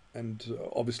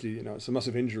obviously, you know, it's a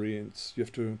massive injury, and you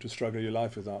have to struggle your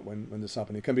life with that when this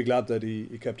happened. He can be glad that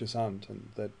he kept his hand and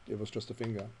that it was just a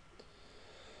finger.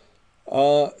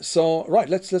 So right,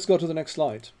 let's go to the next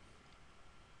slide.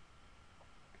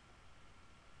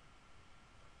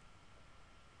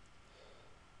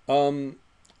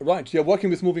 Right, you're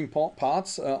working with moving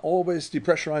parts. Always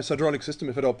depressurize hydraulic system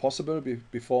if at all possible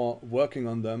before working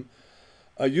on them.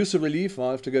 Use a relief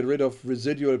valve to get rid of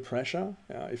residual pressure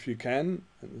if you can.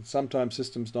 And sometimes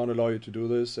systems don't allow you to do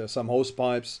this. There are some hose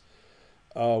pipes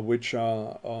which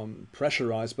are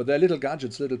pressurized, but they're little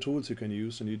gadgets, little tools you can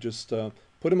use, and you just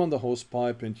put them on the hose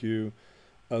pipe and you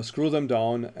screw them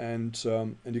down, and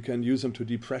you can use them to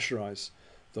depressurize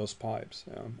those pipes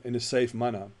in a safe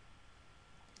manner.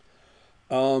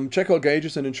 Check all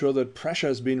gauges and ensure that pressure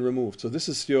has been removed. So this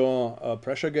is your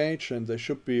pressure gauge, and they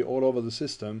should be all over the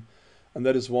system, and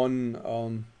that is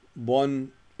one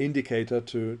indicator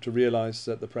to realize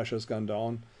that the pressure has gone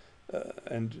down,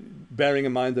 and bearing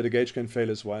in mind that a gauge can fail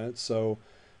as well. So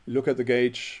look at the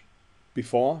gauge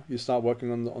before you start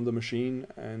working on the machine,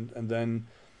 and then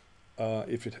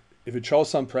if it shows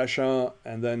some pressure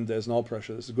and then there's no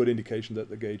pressure, it's a good indication that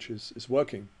the gauge is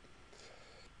working.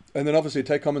 And then obviously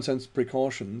take common sense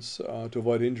precautions to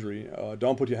avoid injury.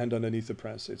 Don't put your hand underneath the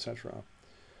press, etc.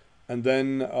 And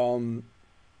then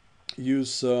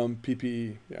use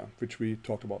PPE, which we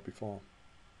talked about before.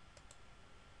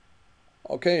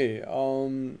 Okay,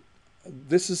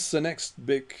 this is the next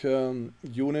big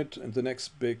unit and the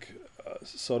next big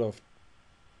sort of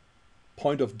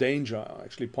point of danger,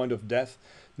 actually point of death.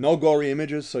 No gory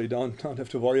images, so you don't have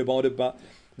to worry about it, but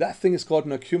that thing is called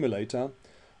an accumulator.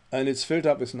 And it's filled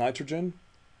up with nitrogen,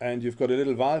 and you've got a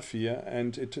little valve here,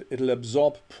 and it'll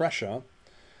absorb pressure,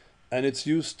 and it's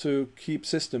used to keep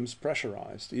systems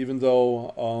pressurized, even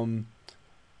though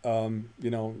you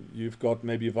know, you've got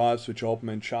maybe valves which open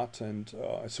and shut, and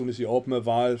as soon as you open a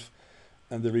valve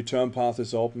and the return path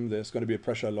is open, there's going to be a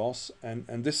pressure loss, and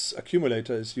this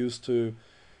accumulator is used to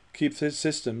keep these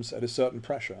systems at a certain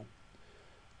pressure.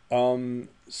 The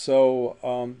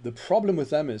problem with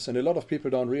them is, and a lot of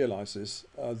people don't realize this,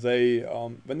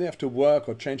 when they have to work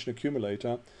or change an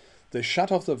accumulator, they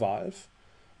shut off the valve,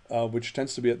 which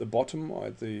tends to be at the bottom or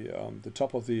at the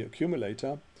top of the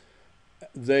accumulator.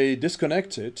 They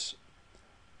disconnect it,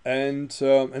 and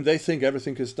they think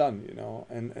everything is done, you know,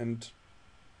 and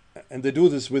they do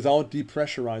this without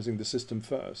depressurizing the system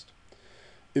first.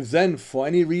 If then, for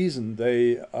any reason,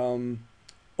 they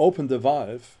open the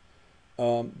valve,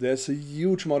 there's a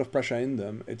huge amount of pressure in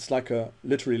them. It's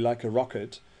literally like a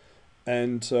rocket,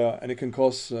 and it can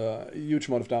cause a huge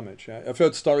amount of damage. I've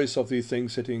heard stories of these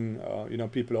things hitting. You know,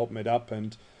 people open it up,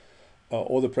 and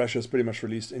all the pressure is pretty much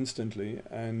released instantly,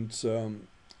 and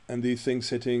these things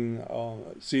hitting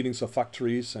ceilings of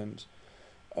factories, and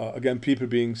again, people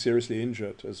being seriously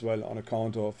injured as well on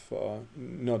account of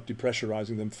not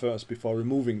depressurizing them first before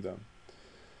removing them.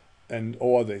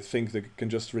 Or they think they can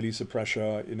just release the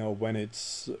pressure, you know, when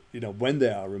when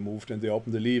they are removed and they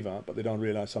open the lever, but they don't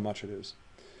realize how much it is.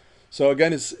 So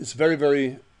again, it's very,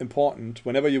 very important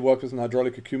whenever you work with an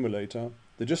hydraulic accumulator.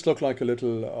 They just look like a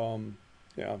little,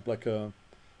 like a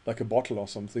bottle or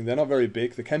something. They're not very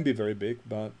big. They can be very big,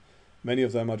 but many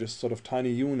of them are just sort of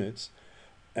tiny units.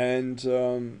 And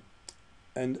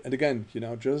again, you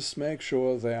know, just make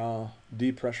sure they are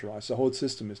depressurized. The whole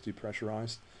system is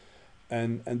depressurized.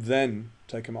 And then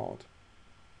take them out.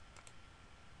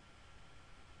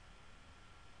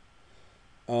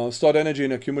 Stored energy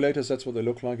in accumulators, that's what they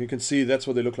look like. You can see that's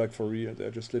what they look like for real. They're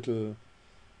just little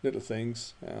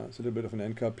things. There's a little bit of an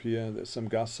end cap here. There's some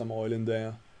gas, some oil in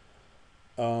there.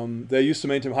 They're used to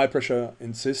maintain high pressure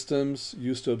in systems,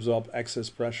 used to absorb excess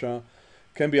pressure,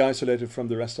 can be isolated from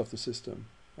the rest of the system.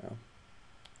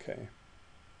 Okay.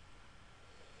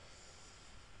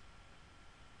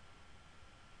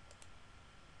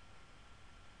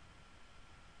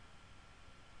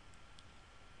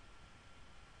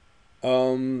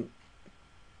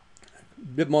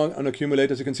 Bit more on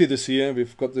accumulators. You can see this here.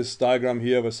 We've got this diagram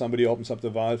here where somebody opens up the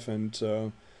valve and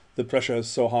the pressure is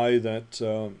so high that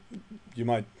you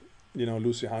might,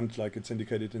 lose your hand, like it's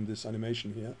indicated in this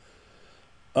animation here.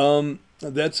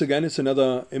 That's again, it's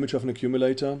another image of an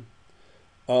accumulator.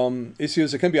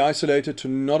 Issues, it can be isolated to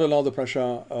not allow the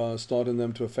pressure stored in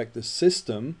them to affect the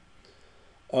system.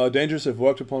 Dangerous if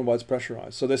worked upon while it's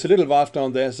pressurized. So there's a little valve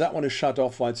down there. So that one is shut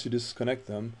off once you disconnect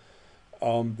them.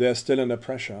 They're still under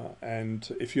pressure,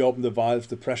 and if you open the valve,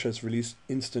 the pressure is released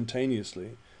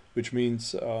instantaneously, which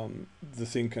means the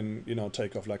thing can,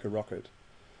 take off like a rocket.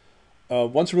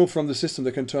 Once removed from the system,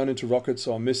 they can turn into rockets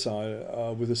or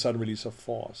missile with a sudden release of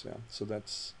force. Yeah, so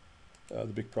that's the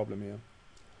big problem here.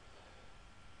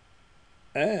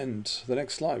 And the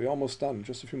next slide, we're almost done.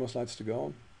 Just a few more slides to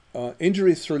go.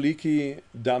 Injury through leaky,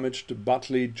 damaged,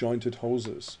 buttly jointed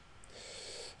hoses.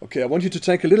 Okay, I want you to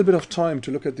take a little bit of time to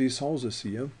look at these hoses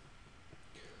here.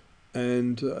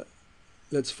 And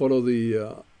let's follow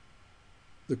the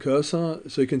cursor.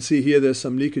 So you can see here there's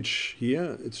some leakage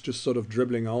here. It's just sort of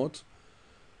dribbling out.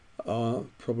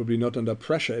 Probably not under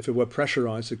pressure. If it were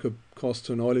pressurized, it could cause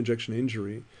to an oil injection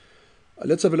injury.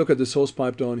 Let's have a look at this hose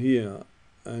pipe down here.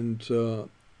 And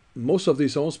most of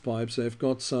these hose pipes, they've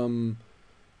got some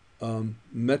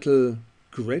metal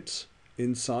grit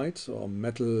inside, or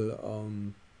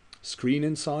metal screen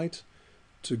inside,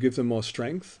 to give them more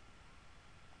strength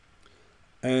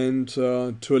and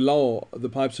to allow the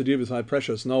pipes to deal with high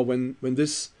pressures. Now when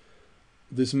this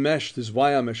mesh, this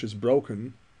wire mesh, is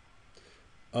broken,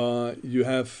 you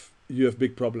have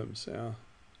big problems. Yeah,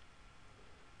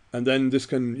 and then this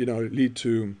can lead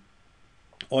to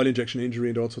oil injection injury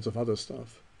and all sorts of other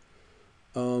stuff.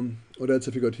 What else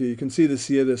have you got here? You can see this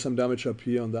here. There's some damage up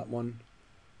here on that one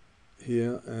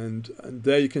here, and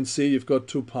there you can see you've got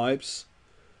two pipes.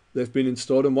 They've been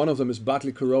installed, and one of them is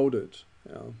badly corroded.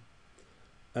 Yeah,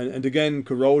 and again,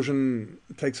 corrosion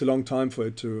takes a long time for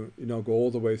it to go all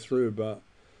the way through, but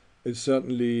it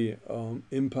certainly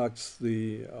impacts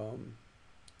the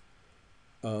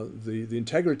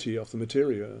integrity of the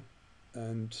material,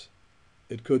 and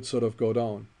it could sort of go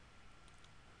down.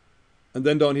 And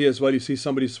then down here as well, you see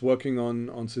somebody's working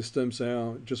on systems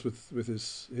there, just with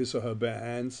his or her bare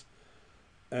hands,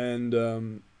 and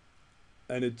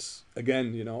it's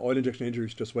again, oil injection injury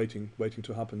is just waiting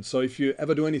to happen. So if you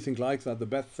ever do anything like that, the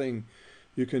best thing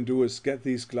you can do is get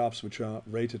these gloves, which are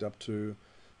rated up to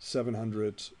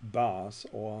 700 bars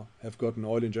or have got an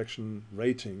oil injection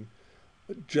rating,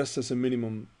 just as a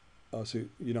minimum,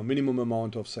 minimum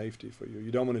amount of safety for you.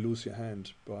 You don't want to lose your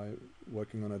hand by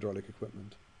working on hydraulic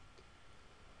equipment.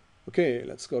 Okay,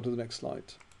 let's go to the next slide.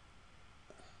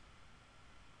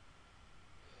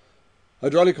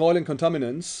 Hydraulic oil and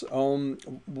contaminants.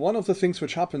 One of the things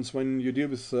which happens when you deal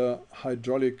with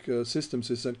hydraulic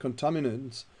systems is that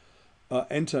contaminants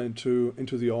enter into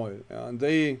the oil, and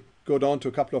they go down to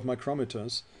a couple of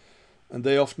micrometers, and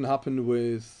they often happen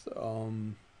with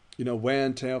wear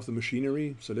and tear of the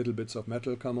machinery, so little bits of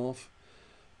metal come off.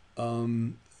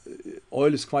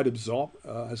 Oil is quite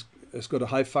has got a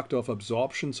high factor of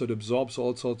absorption, so it absorbs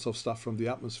all sorts of stuff from the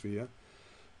atmosphere.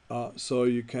 So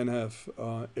you can have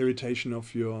irritation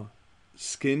of your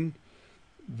skin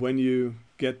when you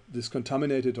get this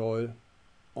contaminated oil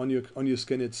on your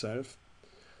skin itself.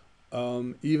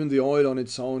 Even the oil on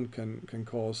its own can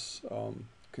cause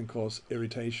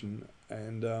irritation,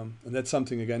 and that's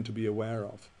something again to be aware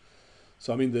of.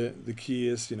 So I mean the key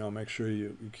is make sure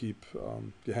you keep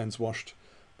your hands washed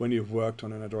when you've worked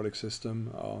on an hydraulic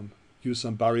system. Use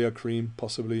some barrier cream,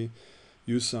 possibly.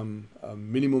 Use some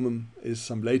minimum is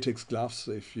some latex gloves.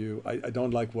 I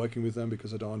don't like working with them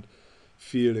because I don't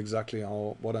feel exactly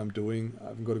what I'm doing. I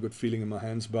haven't got a good feeling in my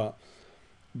hands, but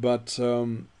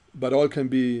oil can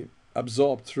be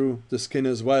absorbed through the skin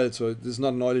as well. So this is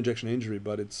not an oil injection injury,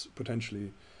 but it's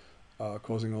potentially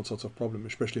causing all sorts of problems,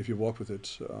 especially if you walk with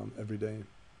it every day.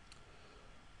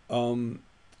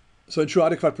 So ensure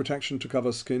adequate protection to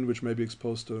cover skin which may be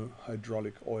exposed to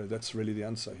hydraulic oil. That's really the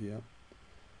answer here.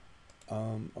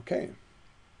 Okay.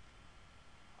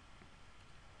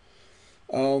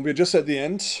 We're just at the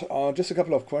end. Just a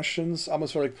couple of questions.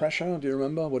 Atmospheric pressure, do you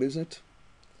remember? What is it?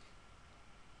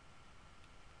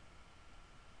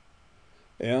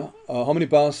 Yeah. How many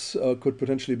bars could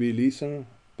potentially be lethal?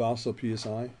 Bars or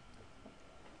PSI?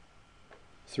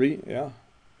 3, yeah.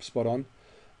 Spot on.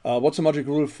 What's the magic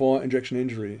rule for injection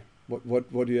injury? What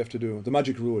do you have to do? The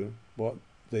magic rule, what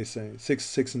they say.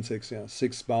 6 and 6, yeah.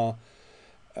 6 bar,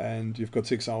 and you've got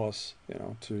 6 hours,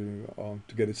 to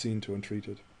get it seen to and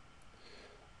treated.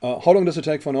 How long does it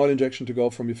take for an oil injection to go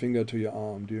from your finger to your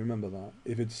arm? Do you remember that?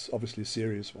 If it's obviously a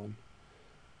serious one.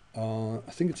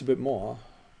 I think it's a bit more.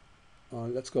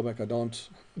 Let's go back. I don't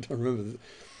remember.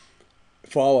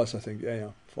 4 hours, I think.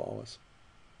 Yeah. 4 hours.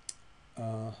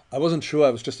 I wasn't sure.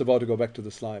 I was just about to go back to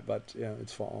the slide, but yeah,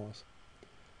 it's 4 hours.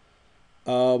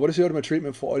 What is the ultimate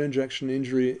treatment for oil injection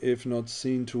injury if not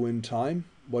seen to in time?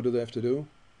 What do they have to do?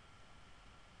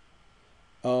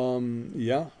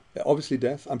 Yeah, obviously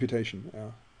death, amputation.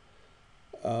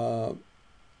 Yeah.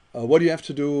 What do you have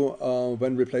to do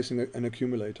when replacing an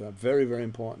accumulator? Very, very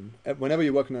important. Whenever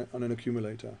you're working on an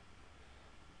accumulator,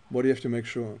 what do you have to make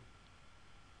sure?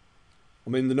 I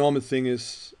mean, the normal thing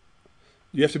is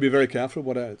you have to be very careful.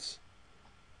 What else?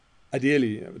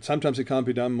 Ideally, sometimes it can't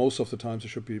be done. Most of the times it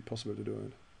should be possible to do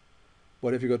it.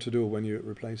 What have you got to do when you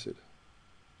replace it?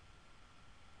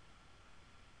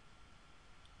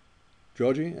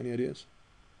 Georgie, any ideas?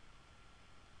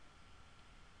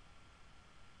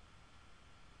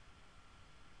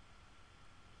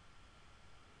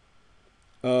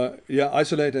 Yeah,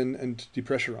 isolate and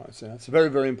depressurize. Yeah, it's very,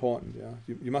 very important. Yeah,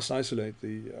 you must isolate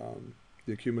the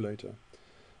accumulator.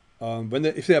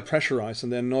 If they are pressurized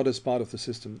and they're not as part of the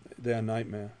system, they're a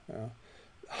nightmare.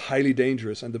 Highly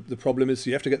dangerous. And the problem is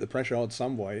you have to get the pressure out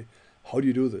some way. How do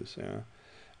you do this? Yeah,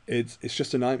 it's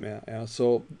just a nightmare. Yeah,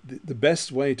 so the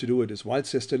best way to do it is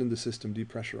whilst they're still in the system,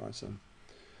 depressurize them.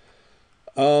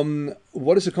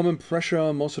 What is the common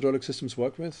pressure most hydraulic systems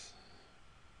work with?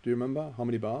 Do you remember how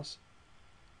many bars?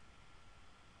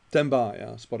 10 bar.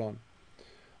 Yeah, spot on.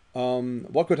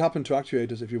 What could happen to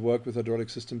actuators if you work with hydraulic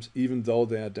systems even though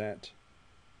they are dead?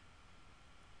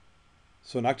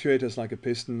 So an actuator is like a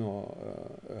piston or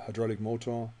a hydraulic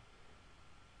motor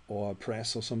or a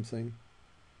press or something.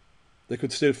 They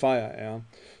could still fire, yeah.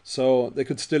 So they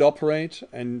could still operate,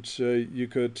 and you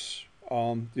could,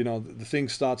 the thing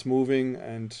starts moving,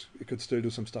 and it could still do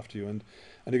some stuff to you. And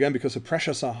again, because the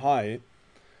pressures are high,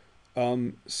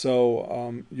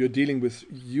 you're dealing with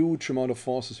huge amount of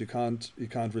forces you can't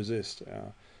resist.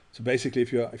 Yeah. So basically,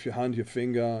 if your hand, your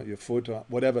finger, your foot, or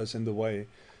whatever is in the way,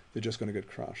 they're just going to get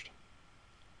crushed.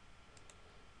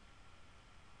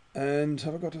 And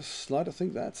have I got a slide? I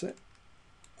think that's it.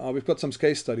 We've got some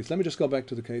case studies. Let me just go back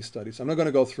to the case studies. I'm not going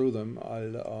to go through them.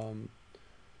 I'll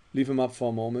leave them up for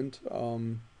a moment.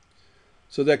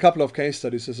 So there are a couple of case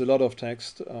studies. There's a lot of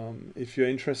text. If you're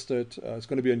interested, it's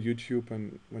going to be on YouTube,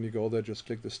 and when you go there, just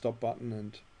click the stop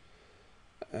button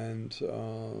and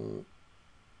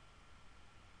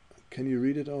can you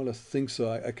read it all? I think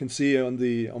so. I can see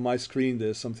on my screen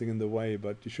there's something in the way,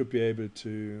 but you should be able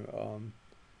to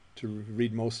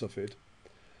read most of it.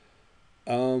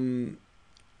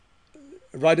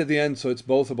 Right at the end, so it's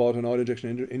both about an oil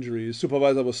injection injury. The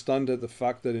supervisor was stunned at the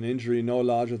fact that an injury no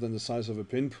larger than the size of a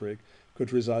pinprick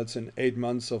could result in 8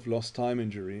 months of lost time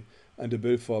injury and a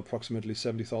bill for approximately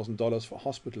 $70,000 for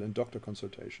hospital and doctor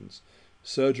consultations,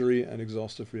 surgery and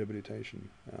exhaustive rehabilitation.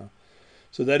 Yeah.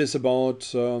 So that is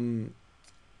about an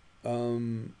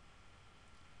oil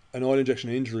injection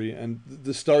injury, and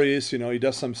the story is, he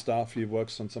does some stuff, he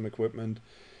works on some equipment,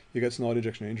 he gets an oil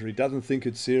injection injury, doesn't think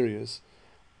it's serious,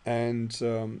 and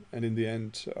in the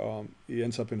end he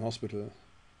ends up in hospital.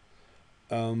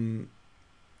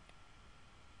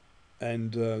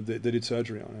 They did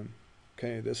surgery on him.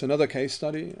 Okay, there's another case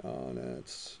study.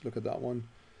 Let's look at that one.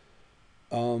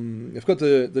 I've got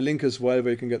the link as well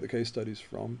where you can get the case studies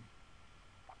from.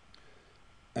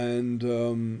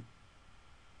 And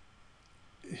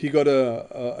he got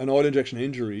an oil injection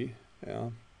injury,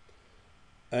 yeah,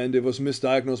 and it was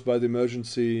misdiagnosed by the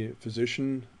emergency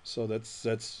physician. So that's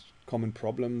a common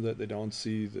problem, that they don't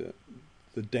see the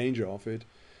danger of it,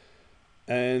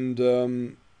 and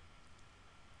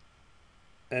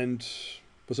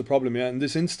was a problem. Yeah, in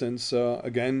this instance,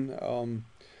 again,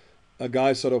 a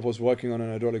guy sort of was working on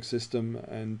an hydraulic system,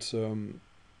 and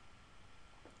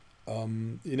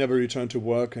he never returned to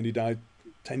work, and he died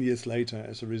 10 years later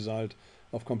as a result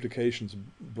of complications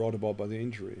brought about by the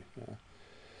injury. Yeah.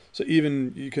 So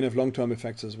even you can have long-term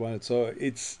effects as well. So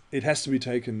it has to be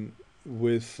taken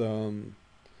with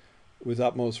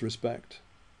utmost respect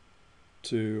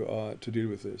to deal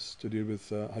with this, to deal with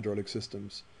hydraulic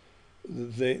systems.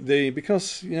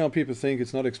 Because people think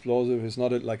it's not explosive, it's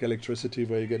not like electricity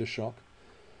where you get a shock,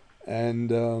 and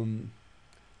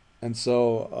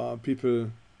so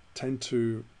people tend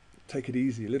to take it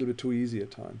easy, a little bit too easy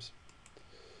at times.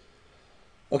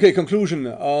 Okay, conclusion.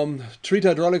 Treat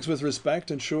hydraulics with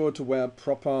respect, ensure to wear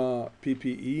proper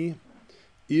PPE.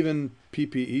 Even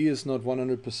PPE is not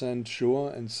 100% sure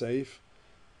and safe.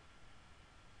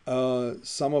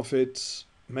 Some of it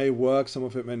may work, some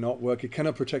of it may not work. It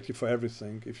cannot protect you for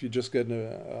everything. If you just get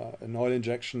an oil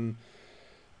injection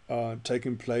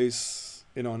taking place,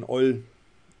 an oil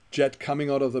jet coming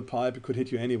out of the pipe, it could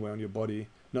hit you anywhere on your body,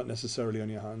 not necessarily on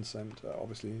your hands, and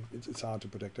obviously it's hard to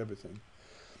protect everything.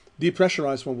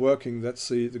 Depressurize when working, that's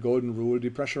the golden rule.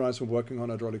 Depressurize when working on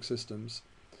hydraulic systems.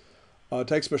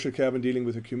 Take special care when dealing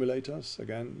with accumulators.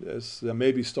 Again, there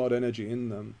may be stored energy in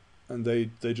them, and they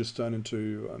just turn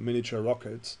into miniature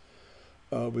rockets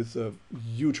with a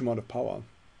huge amount of power.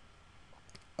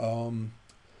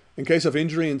 In case of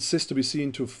injury, insist to be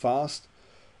seen to fast,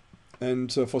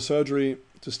 and for surgery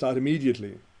to start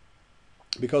immediately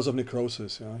because of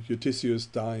necrosis. Yeah? Your tissue is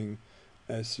dying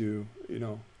as you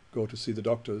go to see the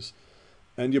doctors,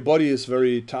 and your body is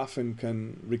very tough and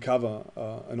can recover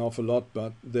an awful lot,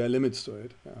 but there are limits to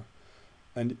it. Yeah?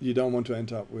 And you don't want to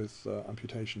end up with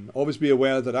amputation. Always be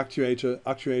aware that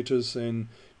actuators in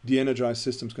de-energized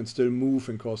systems can still move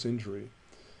and cause injury.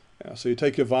 Yeah, so you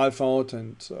take your valve out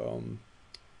and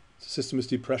the system is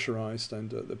depressurized,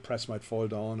 and the press might fall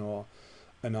down or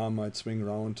an arm might swing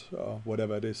around,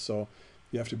 whatever it is. So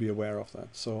you have to be aware of that.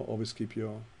 So always keep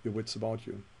your wits about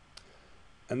you.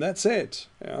 And that's it.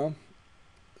 Yeah.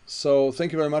 So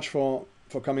thank you very much for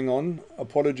coming on.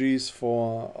 Apologies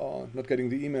for not getting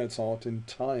the emails out in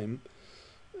time.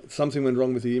 Something went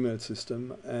wrong with the email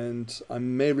system, and I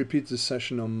may repeat this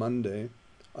session on Monday.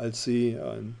 I'll see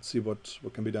what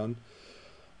can be done.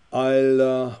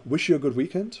 I'll wish you a good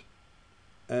weekend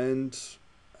and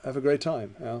have a great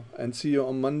time. Yeah? And see you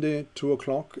on Monday, 2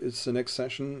 o'clock. It's the next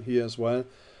session here as well.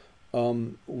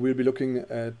 We'll be looking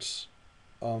at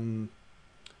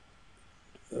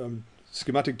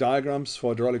schematic diagrams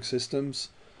for hydraulic systems,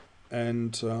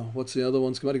 and what's the other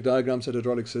one? Schematic diagrams at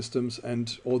hydraulic systems,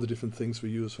 and all the different things we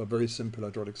use for a very simple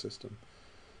hydraulic system.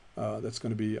 That's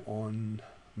going to be on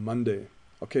Monday.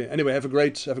 Okay. Anyway, have a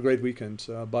great weekend.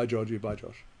 Bye, Georgie. Bye,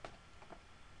 Josh.